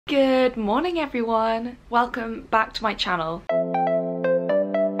Good morning everyone, welcome back to my channel.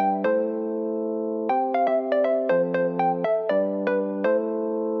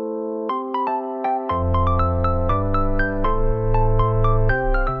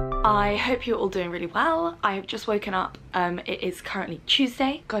 I hope you're all doing really well. I have just woken up. It is currently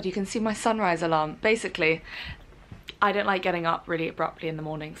Tuesday. God, you can see my sunrise alarm. Basically, I don't like getting up really abruptly in the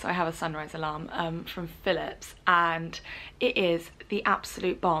morning, so I have a sunrise alarm from Philips, and it is the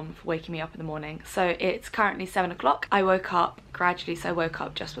absolute bomb for waking me up in the morning. So it's currently 7 o'clock. I woke up gradually, so I woke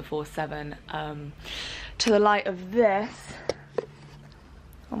up just before 7 to the light of this.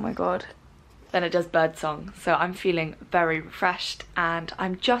 Oh my god. Then it does birdsong, so I'm feeling very refreshed, and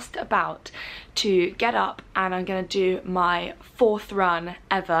I'm just about to get up and I'm gonna do my 4th run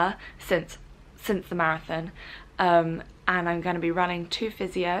ever since the marathon. And I'm going to be running to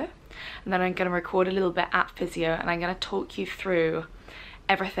Physio, and then I'm going to record a little bit at Physio, and I'm going to talk you through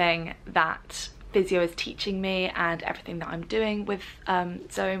everything that Physio is teaching me and everything that I'm doing with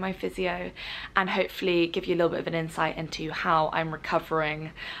Zoe, my physio, and hopefully give you a little bit of an insight into how I'm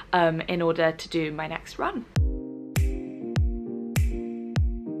recovering in order to do my next run.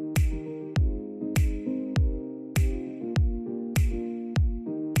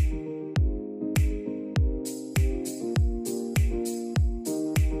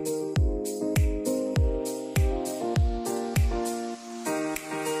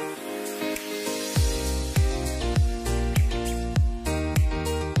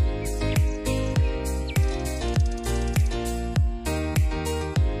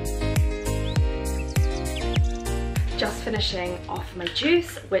 Just finishing off my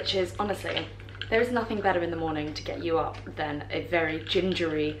juice, which is honestly, there is nothing better in the morning to get you up than a very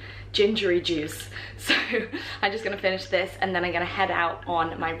gingery juice. So I'm just gonna finish this, and then I'm gonna head out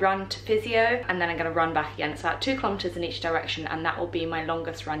on my run to Physio, and then I'm gonna run back again. It's about 2 kilometers in each direction, and that will be my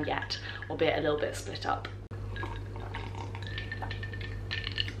longest run yet, albeit a little bit split up.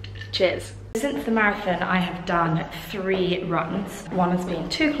 Cheers. Since the marathon, I have done 3 runs. 1 has been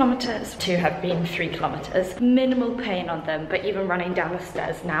 2 kilometers, 2 have been 3 kilometers. Minimal pain on them, but even running down the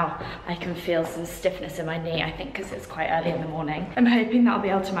stairs now, I can feel some stiffness in my knee, I think because it's quite early in the morning. I'm hoping that I'll be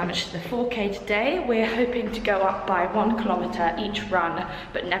able to manage the 4K today. We're hoping to go up by 1 kilometer each run,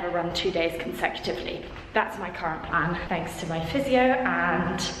 but never run 2 days consecutively. That's my current plan, thanks to my physio,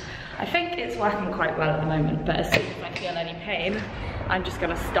 and I think it's working quite well at the moment, but as soon as I feel any pain, I'm just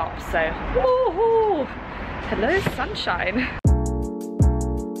gonna stop. So, woohoo! Hello, sunshine.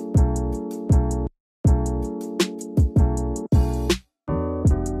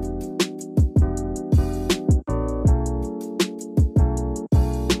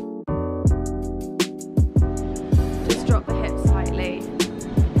 Just drop the hips slightly.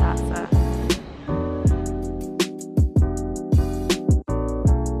 That's it.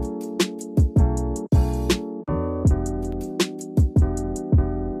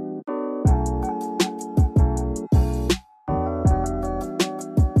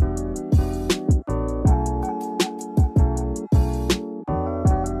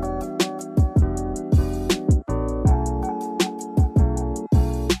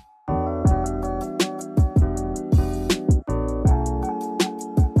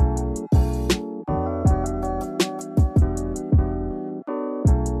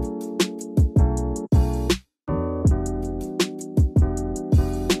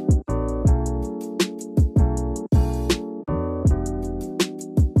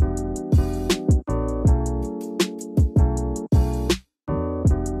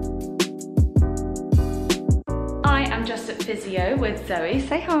 Just at Physio with Zoe.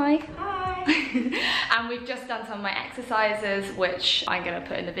 Say hi. Hi. And we've just done some of my exercises, which I'm going to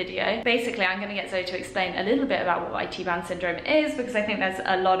put in the video. Basically, I'm going to get Zoe to explain a little bit about what IT band syndrome is, because I think there's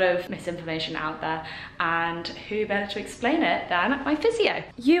a lot of misinformation out there, and who better to explain it than my physio.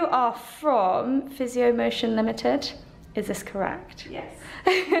 You are from Physio Motion Limited, is this correct? Yes.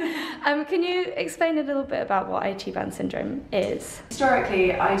 Can you explain a little bit about what IT band syndrome is?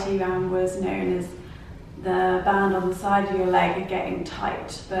 Historically, IT band was known as the band on the side of your leg getting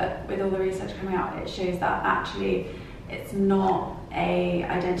tight, but with all the research coming out, it shows that actually it's not a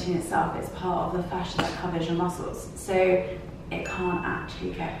identity in itself, it's part of the fascia that covers your muscles. So it can't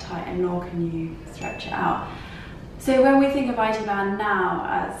actually get tight, and nor can you stretch it out. So when we think of IT band now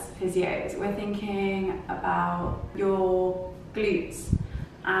as physios, we're thinking about your glutes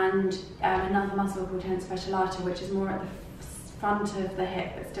and another muscle called tendon specialata, which is more at the front of the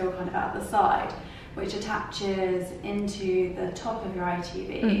hip but still kind of at the side, which attaches into the top of your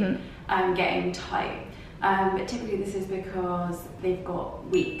ITB, getting tight. But typically this is because they've got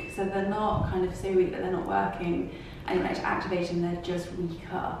weak, so they're not kind of so weak that they're not working and you're not activating, they're just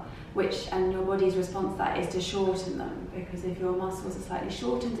weaker. And your body's response to that is to shorten them, because if your muscles are slightly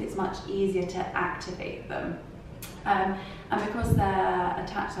shortened, it's much easier to activate them. And because they're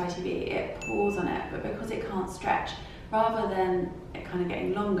attached to ITB, it pulls on it, but because it can't stretch, rather than it kind of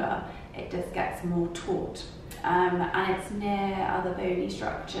getting longer, it just gets more taut. And it's near other bony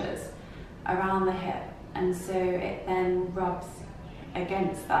structures around the hip, and so it then rubs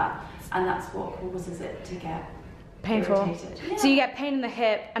against that, and that's what causes it to get painful. Irritated. Yeah. So you get pain in the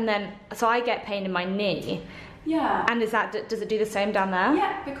hip, and then so I get pain in my knee. Yeah. And does it do the same down there?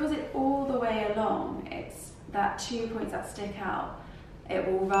 Yeah, because it's all the way along. It's that 2 points that stick out. It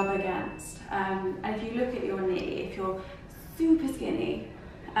will rub against. And if you look at your knee, if you're super skinny,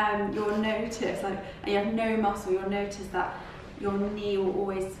 you'll notice, like, and you have no muscle, you'll notice that your knee will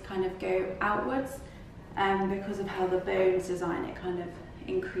always kind of go outwards, because of how the bone's design, it kind of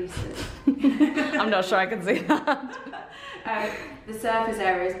increases. I'm not sure I can see that. The surface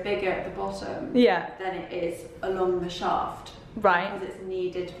area is bigger at the bottom than it is along the shaft. Right. Because it's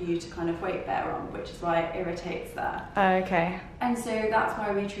needed for you to kind of weight bear on, which is why it irritates there. Okay. And so that's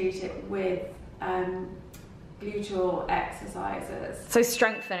why we treat it with gluteal exercises. So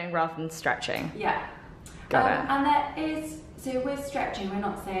strengthening rather than stretching. Yeah. Got it. And there is, so with stretching, we're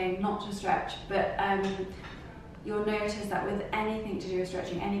not saying not to stretch, but you'll notice that with anything to do with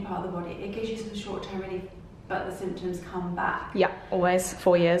stretching, any part of the body, it gives you some short-term relief, but the symptoms come back. Yeah, always,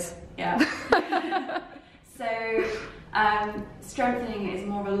 4 years. Yeah. So strengthening is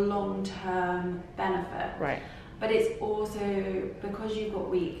more of a long-term benefit. Right. But it's also because you've got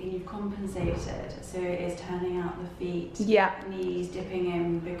weak and you've compensated, so it is turning out the feet, knees dipping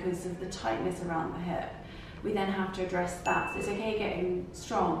in because of the tightness around the hip. We then have to address that. So it's okay getting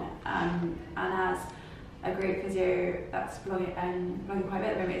strong, and as a great physio that's blogging quite a bit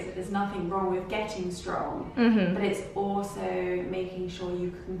at the moment, there's nothing wrong with getting strong, but it's also making sure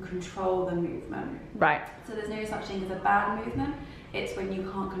you can control the movement. Right. So there's no such thing as a bad movement. It's when you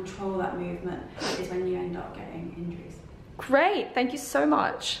can't control that movement, is when you end up getting injuries. Great, thank you so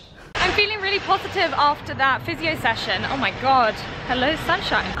much. I'm feeling really positive after that physio session. Oh my God, hello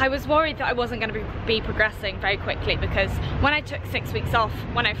sunshine. I was worried that I wasn't going to be progressing very quickly, because when I took 6 weeks off,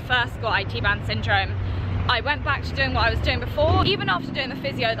 when I first got IT band syndrome, I went back to doing what I was doing before, even after doing the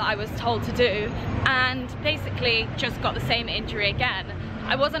physio that I was told to do, and basically just got the same injury again.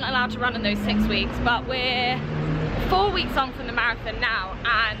 I wasn't allowed to run in those 6 weeks, but we're 4 weeks on from the marathon now,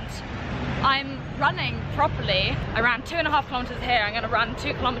 and I'm running properly. I ran 2.5 kilometers here, I'm gonna run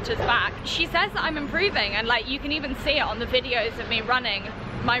 2 kilometers back. She says that I'm improving, and like you can even see it on the videos of me running.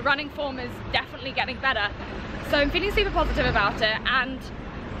 My running form is definitely getting better. So I'm feeling super positive about it, and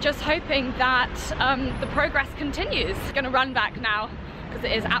just hoping that the progress continues. Gonna run back now, because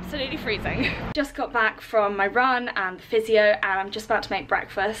it is absolutely freezing. Just got back from my run and the physio, and I'm just about to make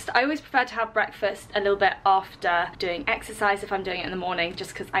breakfast. I always prefer to have breakfast a little bit after doing exercise if I'm doing it in the morning,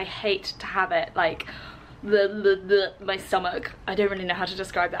 just because I hate to have it like my stomach. I don't really know how to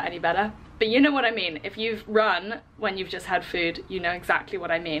describe that any better, but you know what I mean. If you've run when you've just had food, you know exactly what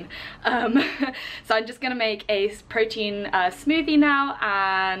I mean. So I'm just gonna make a protein smoothie now,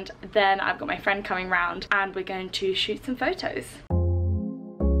 and then I've got my friend coming round and we're going to shoot some photos.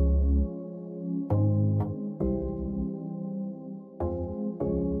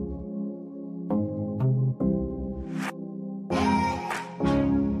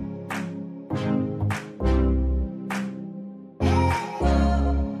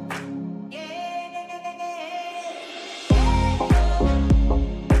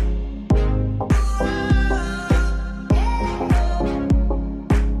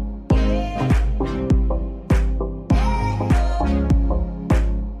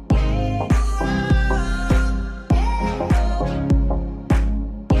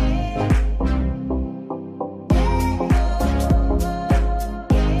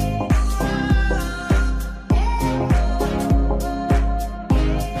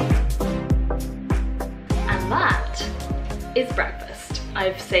 Is breakfast.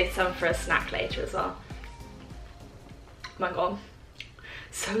 I've saved some for a snack later as well. Oh my God,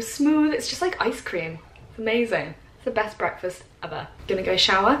 so smooth. It's just like ice cream. It's amazing. It's the best breakfast ever. Gonna go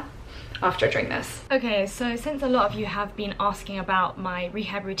shower after I drink this. Okay, so since a lot of you have been asking about my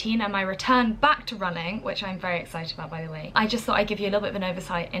rehab routine and my return back to running, which I'm very excited about by the way, I just thought I'd give you a little bit of an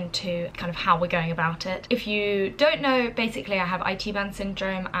oversight into kind of how we're going about it. If you don't know, basically I have IT band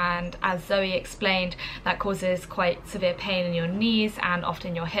syndrome, and as Zoe explained, that causes quite severe pain in your knees and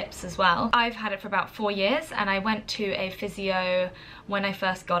often your hips as well. I've had it for about 4 years, and I went to a physio when I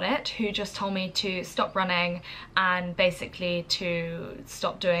first got it, who just told me to stop running and basically to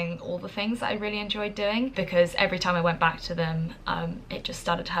stop doing all the things that I really enjoyed doing, because every time I went back to them, it just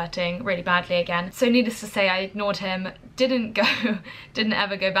started hurting really badly again. So needless to say, I ignored him, didn't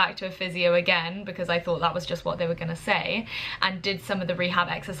ever go back to a physio again, because I thought that was just what they were gonna say, and did some of the rehab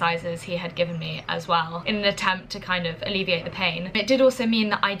exercises he had given me as well in an attempt to kind of alleviate the pain. It did also mean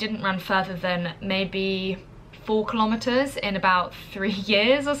that I didn't run further than maybe 4 kilometers in about 3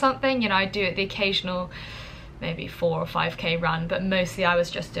 years or something. You know, I do the occasional maybe 4 or 5k run, but mostly I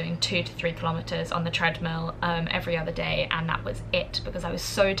was just doing 2 to 3 kilometers on the treadmill every other day, and that was it, because I was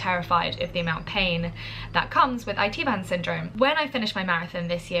so terrified of the amount of pain that comes with IT band syndrome. When I finished my marathon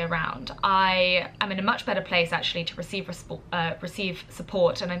this year round, I am in a much better place actually to receive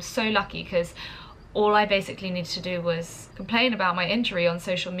support, and I'm so lucky because all I basically needed to do was complain about my injury on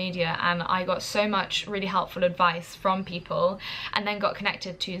social media, and I got so much really helpful advice from people, and then got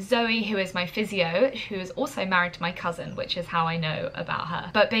connected to Zoe, who is my physio, who is also married to my cousin, which is how I know about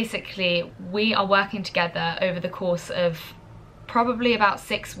her. But basically, we are working together over the course of probably about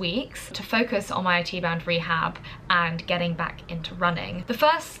 6 weeks to focus on my IT band rehab and getting back into running. The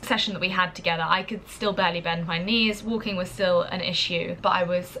first session that we had together, I could still barely bend my knees, walking was still an issue, but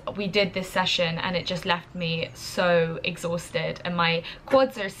we did this session and it just left me so exhausted, and my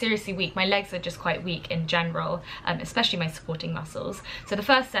quads are seriously weak, my legs are just quite weak in general, especially my supporting muscles. So the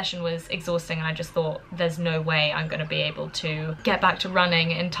first session was exhausting, and I just thought there's no way I'm going to be able to get back to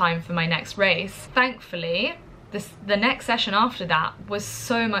running in time for my next race. Thankfully, the next session after that was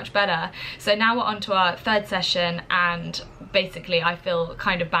so much better. So now we're on to our third session, and basically I feel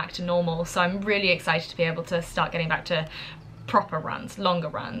kind of back to normal. So I'm really excited to be able to start getting back to proper runs, longer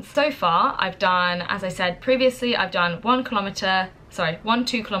runs. So far I've done, as I said previously, I've done 1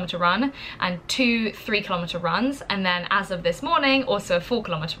 2-kilometer run and 2 3-kilometer runs, and then as of this morning also a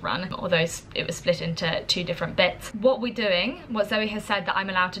 4-kilometer run, although it was split into 2 different bits. What Zoe has said that I'm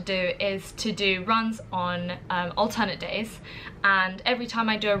allowed to do is to do runs on alternate days, and every time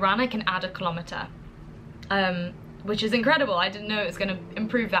I do a run I can add a kilometer. Which is incredible. I didn't know it was going to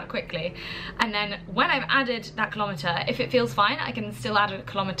improve that quickly. And then when I've added that kilometer, if it feels fine, I can still add a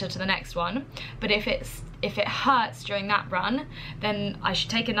kilometer to the next one. But if it hurts during that run, then I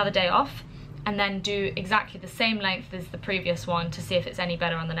should take another day off and then do exactly the same length as the previous one to see if it's any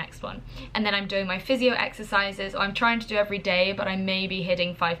better on the next one. And then I'm doing my physio exercises, or I'm trying to do every day, but I may be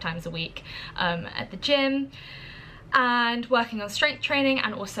hitting 5 times a week at the gym, and working on strength training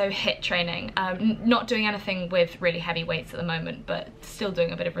and also HIIT training. Not doing anything with really heavy weights at the moment, but still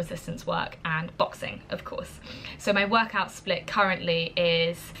doing a bit of resistance work, and boxing, of course. So my workout split currently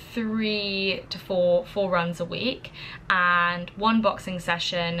is 3 to 4 runs a week, and 1 boxing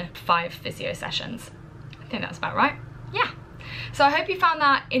session, 5 physio sessions. I think that's about right. Yeah. So I hope you found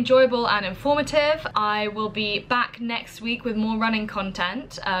that enjoyable and informative. I will be back next week with more running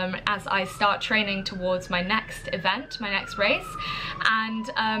content as I start training towards my next event, my next race,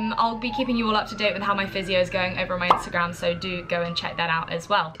 and I'll be keeping you all up to date with how my physio is going over on my Instagram, so do go and check that out as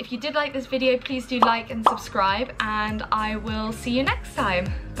well. If you did like this video, please do like and subscribe, and I will see you next time.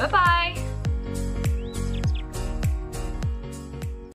 Bye bye!